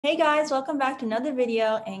Hey guys, welcome back to another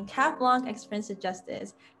video in Cat Blanc Experience of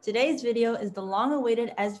Justice. Today's video is the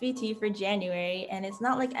long-awaited SBT for January, and it's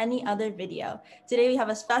not like any other video. Today we have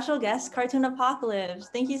a special guest, Cartoon Apocalypse.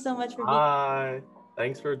 Thank you so much for being Hi,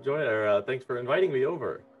 thanks for joining, thanks for inviting me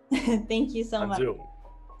over Thank you so on much.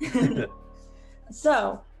 Zoom.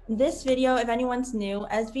 So, this video, if anyone's new,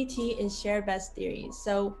 SBT is share best theories.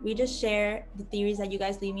 So we just share the theories that you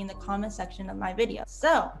guys leave me in the comment section of my video.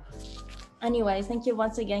 So, anyways, thank you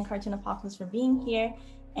once again, Cartoon Apocalypse, for being here.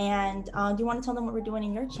 And do you want to tell them what we're doing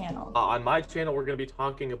in your channel? On my channel, we're going to be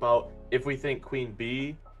talking about if we think Queen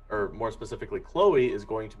Bee, or more specifically Chloe, is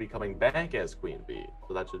going to be coming back as Queen Bee.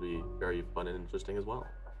 So that should be very fun and interesting as well.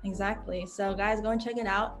 Exactly. So guys, go and check it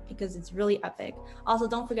out because it's really epic. Also,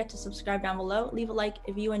 don't forget to subscribe down below, leave a like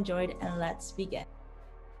if you enjoyed, and let's begin.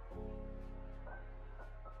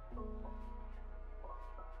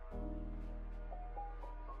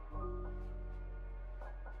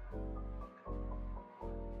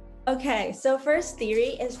 Okay, so first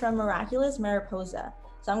theory is from Miraculous Ladybug.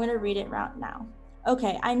 So I'm going to read it right now.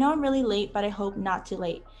 Okay, I know I'm really late, but I hope not too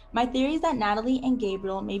late. My theory is that Natalie and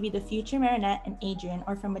Gabriel may be the future Marinette and Adrian,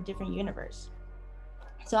 or from a different universe.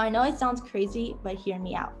 So I know it sounds crazy, but hear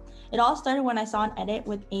me out. It all started when I saw an edit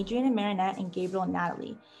with Adrian and Marinette and Gabriel and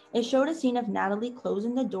Natalie. It showed a scene of Natalie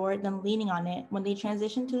closing the door, then leaning on it, when they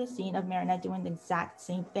transitioned to the scene of Marinette doing the exact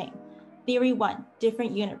same thing. Theory 1,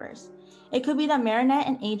 different universe. It could be that Marinette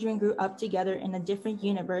and Adrian grew up together in a different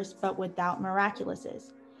universe, but without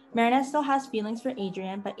Miraculouses. Marinette still has feelings for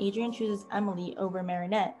Adrian, but Adrian chooses Emily over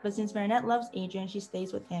Marinette. But since Marinette loves Adrian, she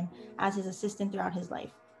stays with him as his assistant throughout his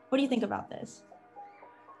life. What do you think about this?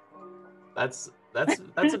 That's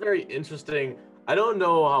a very interesting. I don't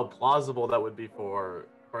know how plausible that would be for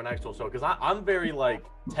an actual show, because I'm very like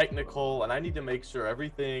technical, and I need to make sure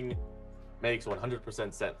everything makes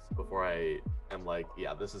 100% sense before I am like,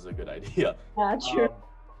 yeah, this is a good idea. Yeah, true.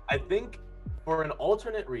 I think for an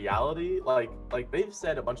alternate reality, like they've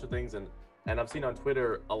said a bunch of things, and I've seen on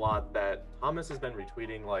Twitter a lot that Thomas has been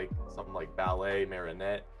retweeting like some like ballet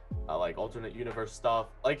Marinette, like alternate universe stuff.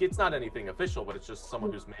 Like it's not anything official, but it's just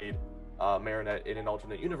someone who's made Marinette in an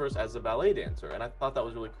alternate universe as a ballet dancer, and I thought that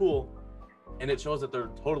was really cool. And it shows that they're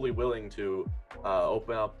totally willing to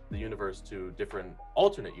open up the universe to different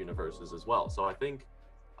alternate universes as well. So I think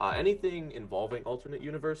anything involving alternate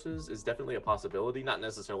universes is definitely a possibility, not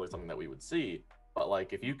necessarily something that we would see, but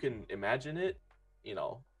like if you can imagine it, you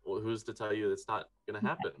know, well, who's to tell you it's not going to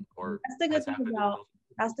happen? Or that's the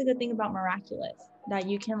good thing about Miraculous, that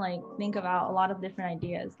you can like think about a lot of different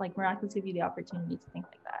ideas. Like Miraculous gives you the opportunity to think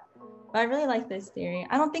like that. But I really like this theory.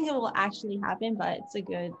 I don't think it will actually happen, but it's a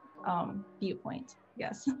good viewpoint,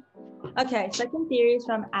 yes. Okay, second theory is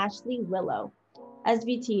from Ashley Willow.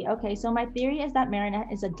 SBT. Okay, so my theory is that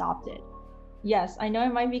Marinette is adopted. Yes, I know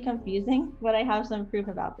it might be confusing, but I have some proof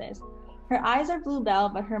about this. Her eyes are bluebell,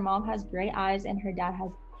 but her mom has gray eyes and her dad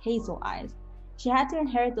has hazel eyes. She had to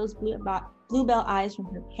inherit those bluebell eyes from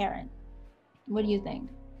her parent. What do you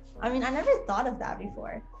think? I mean, I never thought of that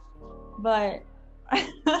before, but I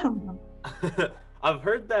don't know. I've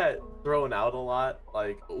heard that thrown out a lot.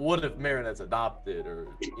 Like, what if Marinette's adopted? Or,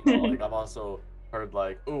 you know, like I've also heard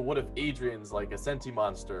like, oh, what if Adrian's like a senti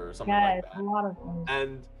monster or something like that? A lot of things.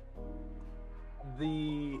 And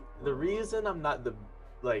the reason I'm not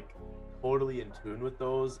like totally in tune with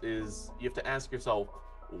those is you have to ask yourself,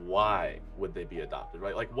 why would they be adopted,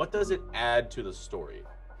 right? Like, what does it add to the story?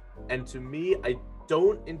 And to me, I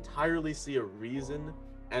don't entirely see a reason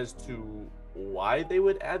as to why they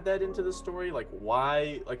would add that into the story. Like,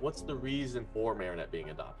 why, like, what's the reason for Marinette being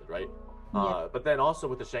adopted, right? Yeah. But then also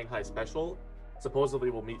with the Shanghai special, supposedly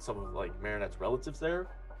we'll meet some of like Marinette's relatives there.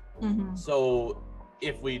 So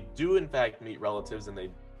if we do in fact meet relatives and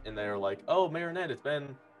they're like, oh, Marinette, it's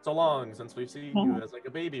been so long since we've seen you as like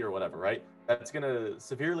a baby or whatever, right? That's gonna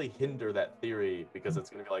severely hinder that theory, because it's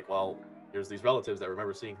gonna be like, well, here's these relatives that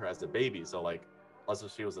remember seeing her as a baby, so like unless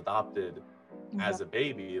if she was adopted as a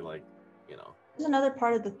baby, like, you know. There's another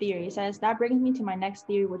part of the theory. It says, that brings me to my next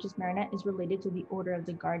theory, which is Marinette is related to the Order of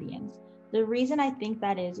the Guardians. The reason I think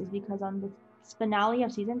that is because on the finale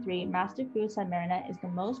of season 3, Master Fu said Marinette is the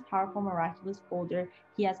most powerful miraculous holder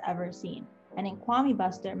he has ever seen. And in Kwame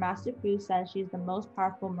Buster, Master Fu says she's the most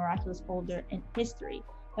powerful miraculous holder in history.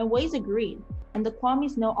 And Waze agreed. And the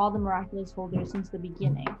Kwames know all the miraculous holders since the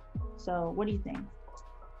beginning. So what do you think?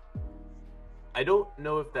 I don't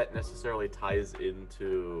know if that necessarily ties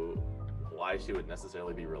into why she would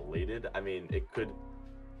necessarily be related. I mean, it could,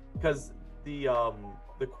 because the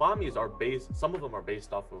Kwames are based, some of them are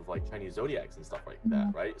based off of like Chinese zodiacs and stuff like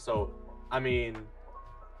that, right? So I mean,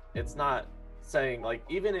 it's not saying like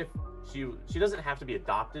even if she doesn't have to be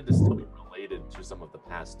adopted to still be related to some of the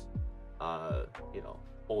past you know,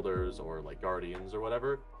 holders or like guardians or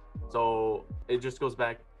whatever. So it just goes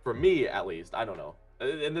back, for me at least, I don't know,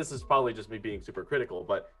 and this is probably just me being super critical,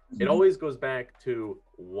 but it always goes back to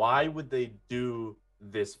why would they do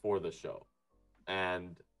this for the show?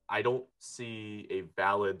 And I don't see a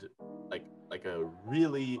valid, like a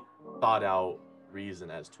really thought out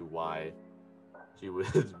reason as to why she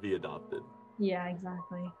would be adopted. Yeah,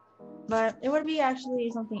 exactly. But it would be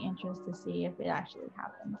actually something interesting to see if it actually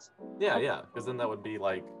happens. Yeah, because then that would be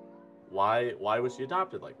like, why was she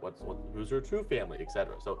adopted? Like, who's her true family,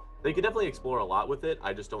 etc. So they could definitely explore a lot with it.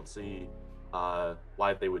 I just don't see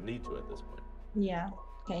why they would need to at this point. Yeah.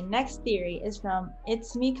 Okay, next theory is from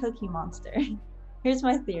It's Me Cookie Monster. Here's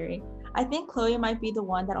my theory. I think Chloe might be the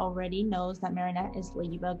one that already knows that Marinette is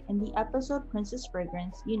Ladybug. In the episode Princess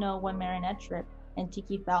Fragrance, you know, when Marinette tripped and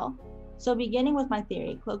Tiki fell. So beginning with my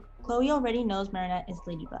theory, Chloe already knows Marinette is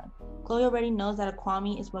Ladybug. Chloe already knows that a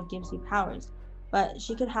Kwami is what gives you powers, but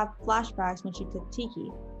she could have flashbacks when she took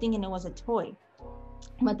Tiki, thinking it was a toy.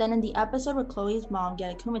 But then in the episode where Chloe's mom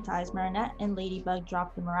get akumatized, Marinette and Ladybug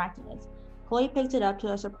dropped the Miraculous. Chloe picked it up to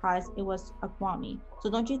her surprise it was a Kwami.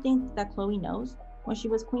 So don't you think that Chloe knows? When she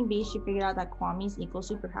was Queen Bee, she figured out that Kwamis equal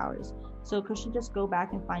superpowers. So could she just go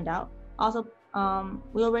back and find out? Also,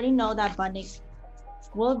 we already know that Bunnick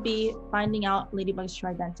will be finding out Ladybug's true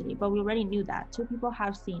identity, but we already knew that. Two people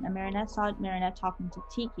have seen, and Marinette saw Marinette talking to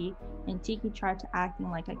Tiki, and Tiki tried to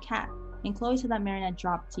acting like a cat. And Chloe said that Marinette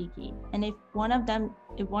dropped Tiki. And if one of them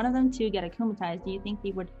two get akumatized, do you think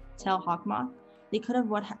they would tell Hawkmoth? They could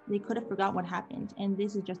have forgot what happened, and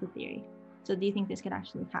this is just a theory. So do you think this could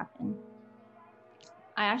actually happen?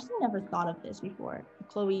 I actually never thought of this before.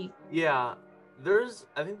 Chloe. Yeah,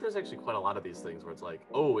 I think there's actually quite a lot of these things where it's like,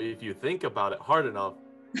 oh, if you think about it hard enough,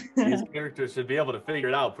 these characters should be able to figure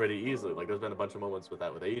it out pretty easily. Like there's been a bunch of moments with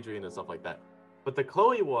that with Adrian and stuff like that. But the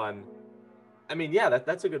Chloe one, I mean, yeah,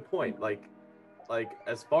 that's a good point. Like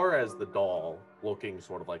as far as the doll looking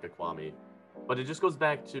sort of like a Kwami, but it just goes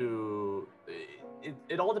back to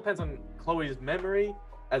it all depends on Chloe's memory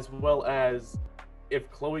as well as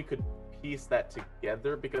if Chloe could piece that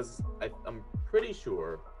together, because I'm pretty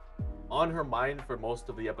sure on her mind for most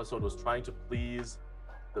of the episode was trying to please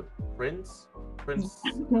the prince.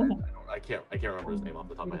 I can't remember his name off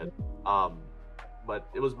the top of my head. But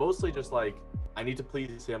it was mostly just like, I need to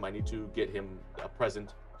please him. I need to get him a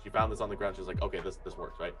present. She found this on the ground. She was like, okay, this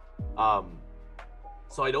works, right?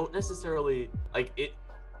 So I don't necessarily like it.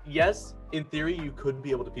 Yes, in theory, you could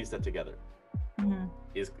be able to piece that together. Mm-hmm.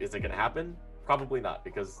 Is it going to happen? Probably not,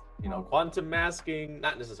 because you know, quantum masking.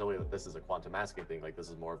 Not necessarily that this is a quantum masking thing. Like this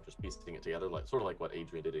is more of just piecing it together, like sort of like what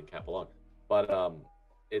Adrian did in Capelon. But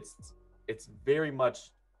it's very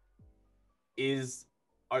much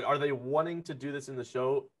are they wanting to do this in the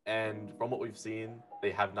show? And from what we've seen,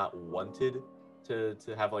 they have not wanted to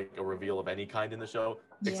have like a reveal of any kind in the show,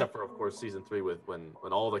 except for of course season 3 with when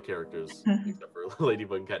all the characters except for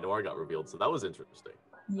Ladybug and Cat Noir got revealed. So that was interesting.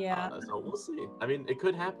 Yeah. So we'll see. I mean, it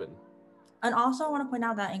could happen. And also I want to point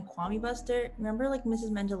out that in Kwami Buster, remember like Mrs.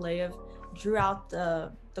 Mendeleev drew out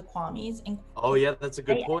the Kwamis and oh yeah, that's a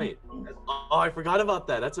good point. Oh, I forgot about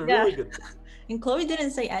that. That's a really good point. And Chloe didn't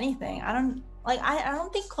say anything. I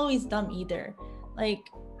don't think Chloe's dumb either. Like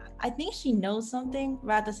I think she knows something,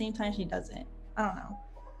 but at the same time she doesn't. I don't know.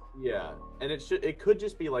 Yeah, and it could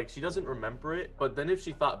just be like she doesn't remember it, but then if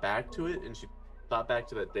she thought back to it and she thought back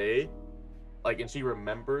to that day, like, and she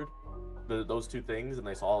remembered those two things and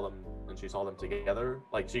she saw them together,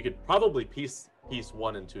 like she could probably piece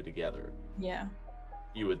 1 and 2 together. Yeah.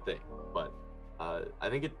 You would think, but I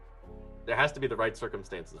think there has to be the right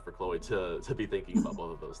circumstances for Chloe to be thinking about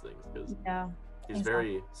both of those things, because she's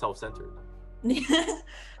very self-centered.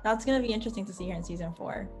 That's gonna be interesting to see her in season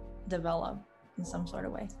 4 develop in some sort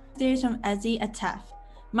of way. Theories from Ezzy Atef.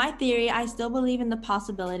 My theory, I still believe in the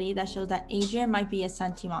possibility that shows that Adrian might be a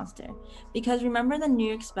senti monster. Because remember the New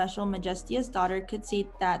York special, Majestia's daughter could see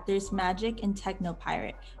that there's magic in Techno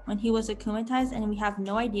Pirate when he was akumatized, and we have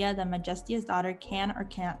no idea that Majestia's daughter can or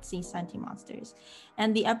can't see senti monsters.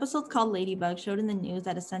 And the episode called Ladybug showed in the news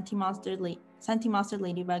that a senti monster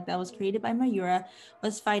Ladybug that was created by Mayura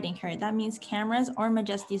was fighting her. That means cameras or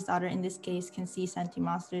Majestia's daughter in this case can see senti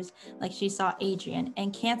monsters like she saw Adrian,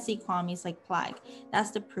 and can't see Kwamis like Plague.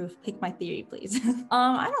 That's the proof. Pick my theory, please.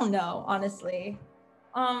 I don't know, honestly.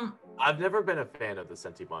 I've never been a fan of the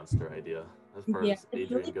senti monster idea as far as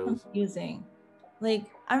Adrian really goes. Confusing. Like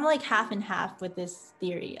I'm like half and half with this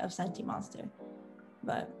theory of senti monster,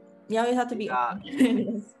 but you always have to be.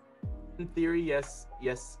 In theory, yes,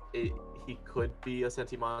 he he could be a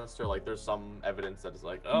sentient monster. Like there's some evidence that is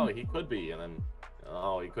like, oh, he could be, and then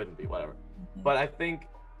oh, he couldn't be, whatever. But I think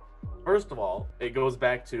first of all, it goes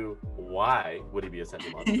back to why would he be a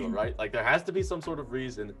sentient monster, right? Like there has to be some sort of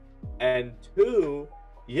reason. And two,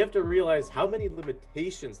 you have to realize how many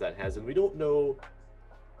limitations that has, and we don't know,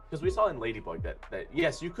 because we saw in Ladybug that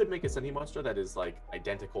yes, you could make a sentient monster that is like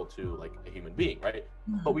identical to like a human being, right?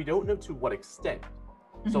 But we don't know to what extent.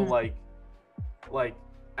 So like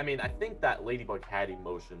I mean, I think that Ladybug had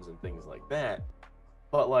emotions and things like that,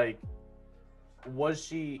 but like, was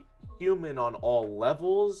she human on all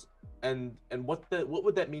levels? And what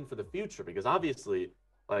would that mean for the future? Because obviously,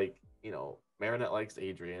 like, you know, Marinette likes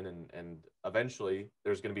Adrian, and eventually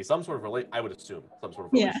there's going to be some sort of I would assume some sort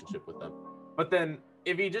of relationship with them. But then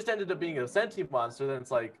if he just ended up being a sentient monster, then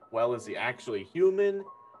it's like, well, is he actually human?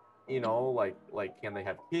 You know, like can they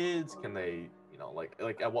have kids? Can they, you know, like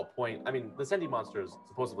at what point? I mean, the sentient monsters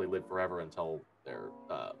supposedly live forever until their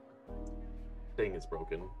thing is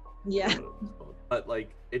broken. Yeah. But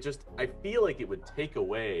like, it just, I feel like it would take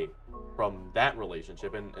away from that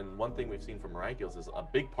relationship. And one thing we've seen from Miraculous is a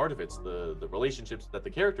big part of it's the relationships that the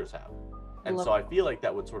characters have. And so I feel like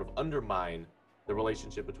that would sort of undermine the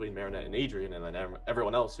relationship between Marinette and Adrian, and then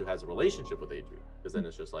everyone else who has a relationship with Adrian, because then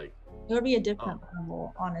it's just like, it would be a different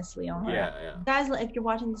level, honestly, on her. Yeah. Guys, if you're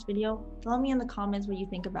watching this video, tell me in the comments what you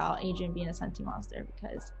think about Adrian being a sentient monster,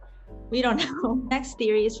 because we don't know. Next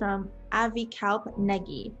theory is from Avi Kalp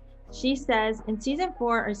Negi. She says, in season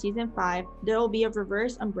 4 or season 5, there will be a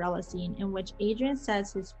reverse umbrella scene in which Adrian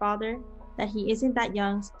says to his father that he isn't that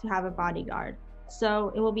young to have a bodyguard.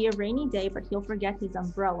 So it will be a rainy day, but he'll forget his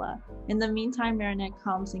umbrella. In the meantime, Marinette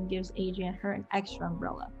comes and gives Adrian her an extra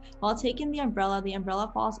umbrella. While taking the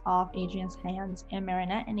umbrella falls off Adrian's hands, and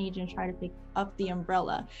Marinette and Adrian try to pick up the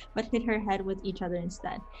umbrella, but hit her head with each other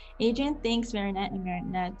instead. Adrian thanks Marinette, and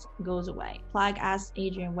Marinette goes away. Flag asks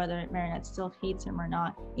Adrian whether Marinette still hates him or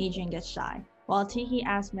not. Adrian gets shy. While Tiki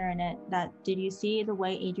asks Marinette that, did you see the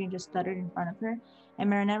way Adrian just stuttered in front of her? And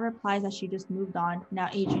Marinette replies that she just moved on. Now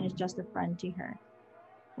Adrian is just a friend to her.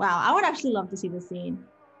 Wow, I would actually love to see this scene.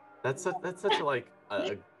 That's such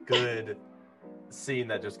a good scene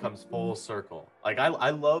that just comes full circle. Like I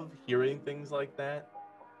love hearing things like that,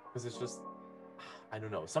 because it's just, I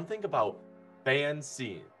don't know, something about fan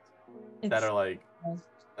scenes that are like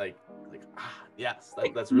yes,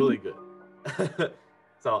 that's really good.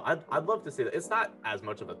 So I'd love to see that. It's not as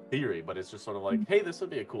much of a theory, but it's just sort of like, hey, this would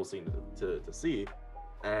be a cool scene to see.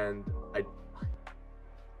 And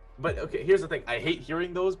but okay, here's the thing. I hate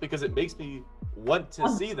hearing those because it makes me want to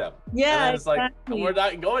see them. Yeah, and it's exactly. Like, we're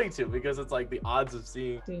not going to, because it's like the odds of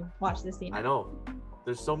seeing. To watch this scene. I know.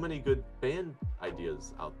 There's so many good fan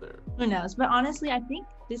ideas out there. Who knows? But honestly, I think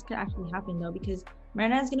this could actually happen though, because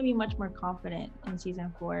Marinette is going to be much more confident in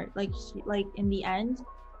season 4. Like in the end,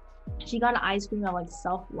 she got an ice cream of like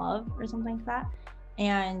self-love or something like that.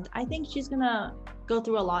 And I think she's gonna go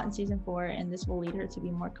through a lot in season 4, and this will lead her to be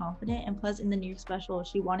more confident. And plus, in the new special,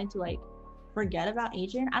 she wanted to like forget about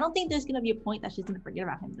Adrian. I don't think there's gonna be a point that she's gonna forget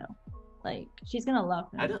about him though. Like, she's gonna love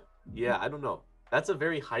him. I don't know. That's a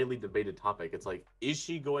very highly debated topic. It's like, is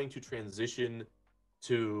she going to transition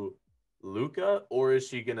to Luca, or is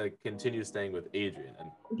she gonna continue staying with Adrian?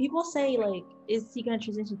 And people say, like, is he gonna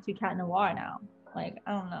transition to Cat Noir now? Like,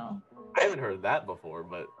 I don't know. I haven't heard that before,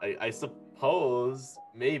 but I suppose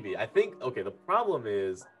maybe. I think, okay, the problem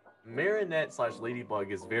is Marinette /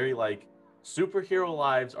 Ladybug is very like, superhero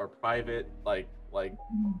lives are private, like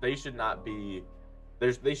they should not be,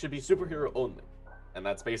 they should be superhero only, and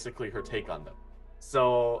that's basically her take on them.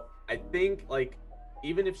 So I think, like,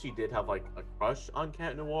 even if she did have like a crush on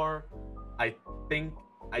Cat Noir, I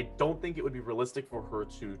don't think it would be realistic for her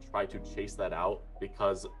to try to chase that out,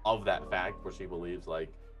 because of that fact where she believes like,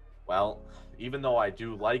 well, even though I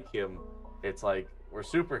do like him, it's like, we're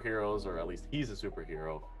superheroes, or at least he's a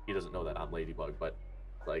superhero. He doesn't know that I'm Ladybug, but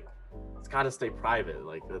like, it's got to stay private.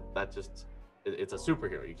 Like that just, it's a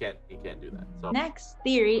superhero. You can't do that. So next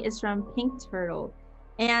theory is from Pink Turtle,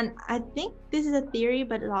 and I think this is a theory,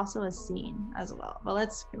 but it's also a scene as well. But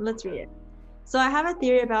let's read it. So I have a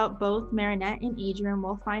theory about both Marinette and Adrian.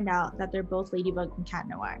 We'll find out that they're both Ladybug and Cat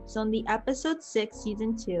Noir. So in the episode 6,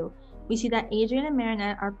 season 2, we see that Adrian and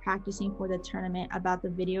Marinette are practicing for the tournament about the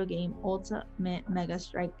video game Ultimate Mega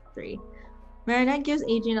Strike 3. Marinette gives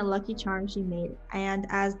Adrian a lucky charm she made, and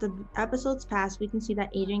as the episodes pass, we can see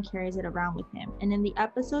that Adrian carries it around with him. And in the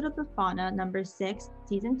episode of the Fauna, number 6,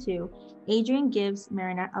 season 2, Adrian gives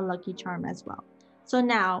Marinette a lucky charm as well. So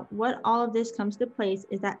now, what all of this comes to place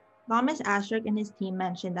is that Thomas Astruc and his team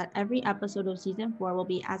mentioned that every episode of season 4 will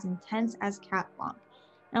be as intense as Cat Blanc.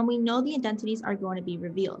 And we know the identities are going to be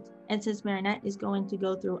revealed. And since Marinette is going to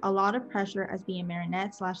go through a lot of pressure as being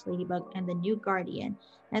Marinette/Ladybug and the new Guardian,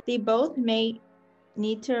 and they both may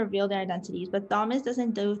need to reveal their identities, but Thomas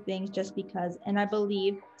doesn't do things just because. And I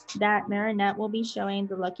believe that Marinette will be showing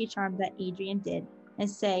the lucky charm that Adrian did and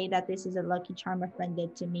say that this is a lucky charm a friend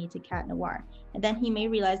did to me to Cat Noir. And then he may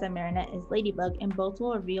realize that Marinette is Ladybug and both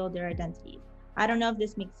will reveal their identities. I don't know if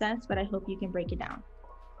this makes sense, but I hope you can break it down.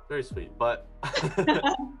 Very sweet, but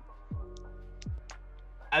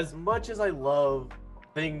as much as I love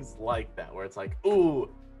things like that, where it's like, ooh,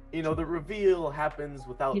 you know, the reveal happens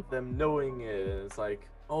without them knowing it. It's like,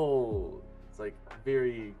 oh, it's like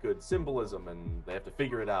very good symbolism, and they have to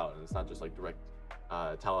figure it out, and it's not just like direct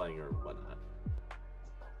telling or whatnot.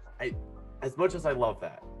 As much as I love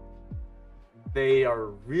that, they are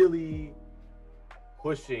really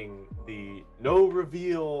pushing the no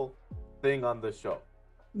reveal thing on the show.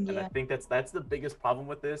 Yeah. And I think that's the biggest problem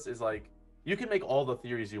with this is like, you can make all the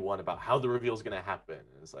theories you want about how the reveal is going to happen.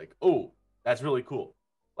 And it's like, oh, that's really cool.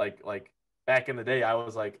 Like back in the day, I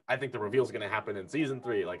was like, I think the reveal is going to happen in season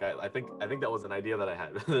 3. Like, I think that was an idea that I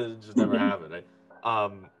had. It just never happened. Right?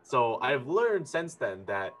 So I've learned since then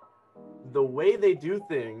that the way they do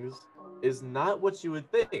things is not what you would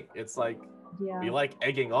think. It's like, we like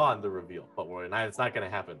egging on the reveal, but it's not going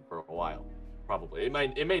to happen for a while. Probably. It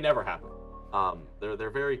may never happen. They're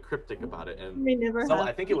very cryptic about it, and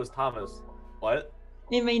I think it was Thomas. What?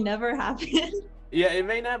 It may never happen. Yeah, it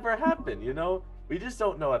may never happen. You know, we just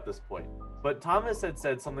don't know at this point. But Thomas had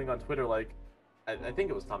said something on Twitter, like, I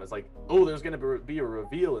think it was Thomas, like, oh, there's gonna be a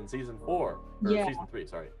reveal in season 4 or season 3,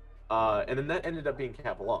 sorry. And then that ended up being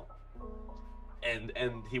Cat Blanc. And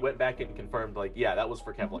he went back and confirmed, like, yeah, that was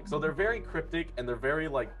for Cat Blanc. So they're very cryptic and they're very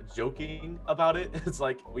like joking about it. It's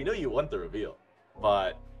like, we know you want the reveal,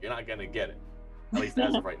 but you're not gonna get it, at least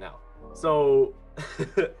as of right now. So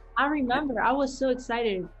I remember I was so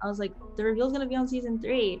excited. I was like, the reveal's gonna be on season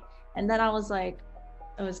 3, and then I was like,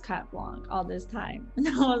 it was Cat Blanc all this time, and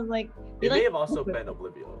I was like, it may have also been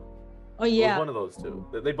Oblivio. Oh yeah, it was one of those two.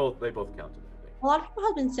 They both counted. I think. A lot of people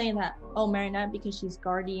have been saying that, oh, Marinette, because she's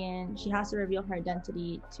Guardian, she has to reveal her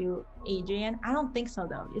identity to Adrian. I don't think so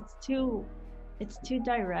though. It's too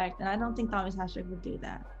direct, and I don't think Thomas Hashtag would do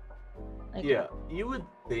that. Like, yeah, you would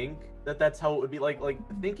think that that's how it would be. Like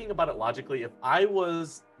thinking about it logically, if I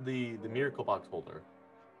was the Miracle Box holder,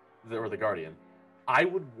 or the Guardian, I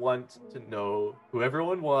would want to know who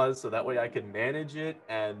everyone was, so that way I can manage it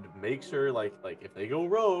and make sure, like if they go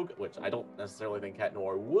rogue, which I don't necessarily think Cat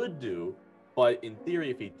Noir would do, but in theory,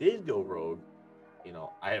 if he did go rogue, you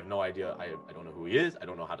know, I have no idea. I don't know who he is. I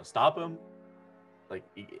don't know how to stop him. Like,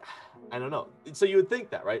 I don't know. So you would think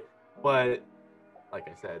that, right? But like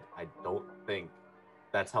I said, I don't think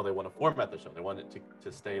that's how they want to format the show. They want it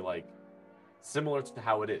to stay like similar to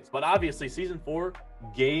how it is. But obviously, season 4,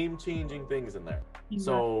 game-changing things in there. Yeah.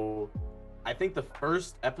 So I think the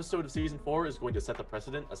first episode of season 4 is going to set the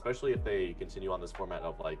precedent, especially if they continue on this format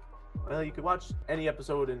of like, well, you could watch any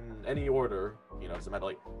episode in any order. You know, doesn't matter.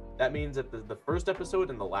 Like, that means that the first episode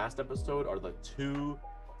and the last episode are the 2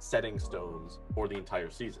 setting stones for the entire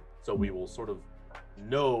season. So we will sort of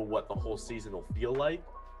know what the whole season will feel like.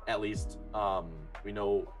 At least we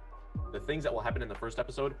know the things that will happen in the first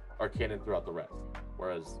episode are canon throughout the rest,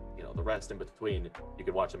 whereas, you know, the rest in between, you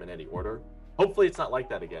could watch them in any order. Hopefully it's not like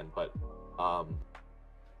that again, but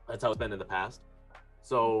that's how it's been in the past.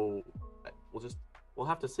 So we'll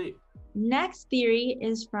have to see. Next theory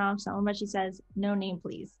is from someone, but she says, no name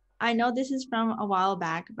please. I know this is from a while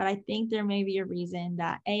back, but I think there may be a reason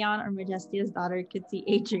that Aeon or Majestia's daughter could see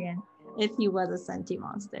Adrian if he was a sentient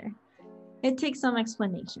monster. It takes some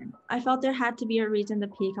explanation. I felt there had to be a reason the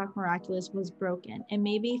Peacock Miraculous was broken, and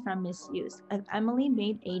maybe from misuse. If Emily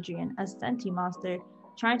made Adrian a sentient monster,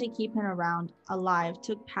 trying to keep him around alive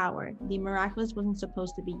took power the Miraculous wasn't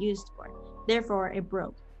supposed to be used for. Therefore, it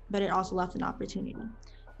broke, but it also left an opportunity.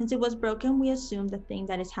 Since it was broken, we assume the thing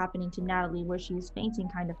that is happening to Natalie, where she is fainting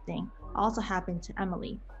kind of thing, also happened to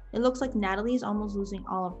Emily. It looks like Natalie is almost losing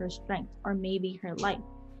all of her strength, or maybe her life.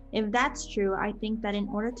 If that's true, I think that in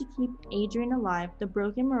order to keep Adrian alive, the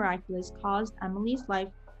broken Miraculous caused Emily's life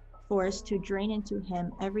force to drain into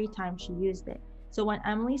him every time she used it. So when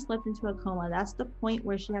Emily slipped into a coma, that's the point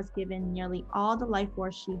where she has given nearly all the life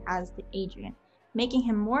force she has to Adrian, making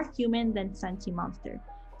him more human than sentient monster.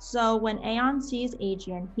 So when Aeon sees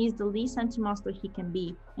Adrian, he's the least sentient monster he can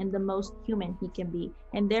be and the most human he can be,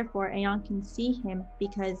 and therefore Aeon can see him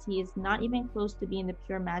because he is not even close to being the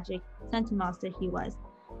pure magic sentient monster he was.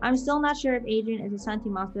 I'm still not sure if Adrian is a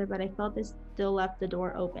sentient monster, but I felt this still left the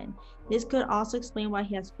door open. This could also explain why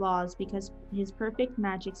he has flaws, because his perfect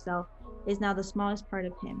magic self is now the smallest part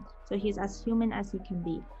of him, so he's as human as he can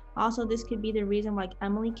be. Also, this could be the reason why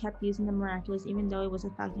Emily kept using the miraculous even though it was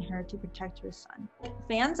affecting her to protect her son.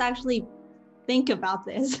 Fans actually think about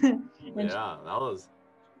this. Yeah,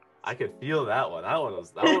 I could feel that one. That one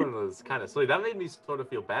was kind of sweet. That made me sort of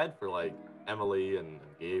feel bad for like Emily and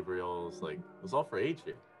Gabriel's. Like, it was all for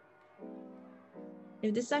Adrian.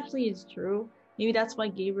 If this actually is true, maybe that's why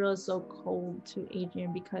Gabriel is so cold to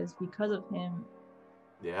Adrian because of him.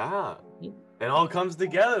 Yeah, it all comes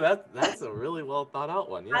together. That's a really well thought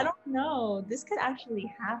out one. Yeah, I don't know. This could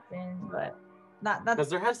actually happen, but that's because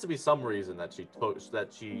there has to be some reason that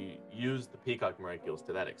she used the Peacock Miraculous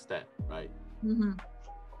to that extent, right? Mm-hmm.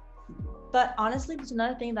 But honestly, there's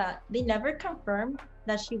another thing that they never confirmed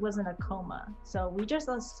that she was in a coma. So we just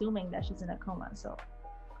assuming that she's in a coma. So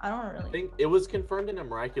I don't really I think it was confirmed in a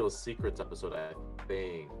Miraculous Secrets episode, I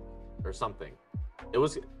think, or something. Or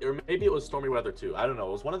maybe it was Stormy Weather too. I don't know.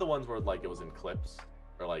 It was one of the ones where like it was in clips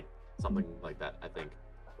or like something like that. I think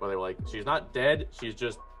where they were like, she's not dead. She's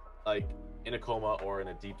just like in a coma or in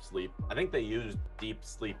a deep sleep. I think they used deep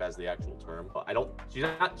sleep as the actual term, but I don't.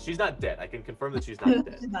 She's not dead. I can confirm that she's not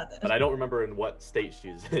dead. She's not dead. But I don't remember in what state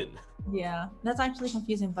she's in. Yeah, that's actually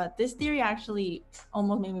confusing. But this theory actually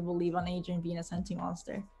almost made me believe on Adrian being a sentient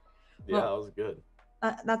monster. Yeah, that was good.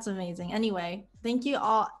 That's amazing. Anyway, thank you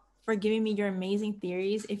all for giving me your amazing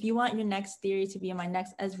theories. If you want your next theory to be in my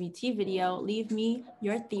next SBT video, leave me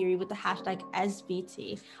your theory with the hashtag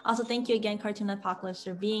SBT. Also, thank you again, Cartoon Apocalypse,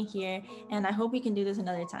 for being here, and I hope we can do this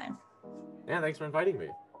another time. Yeah, thanks for inviting me.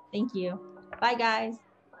 Thank you. Bye, guys.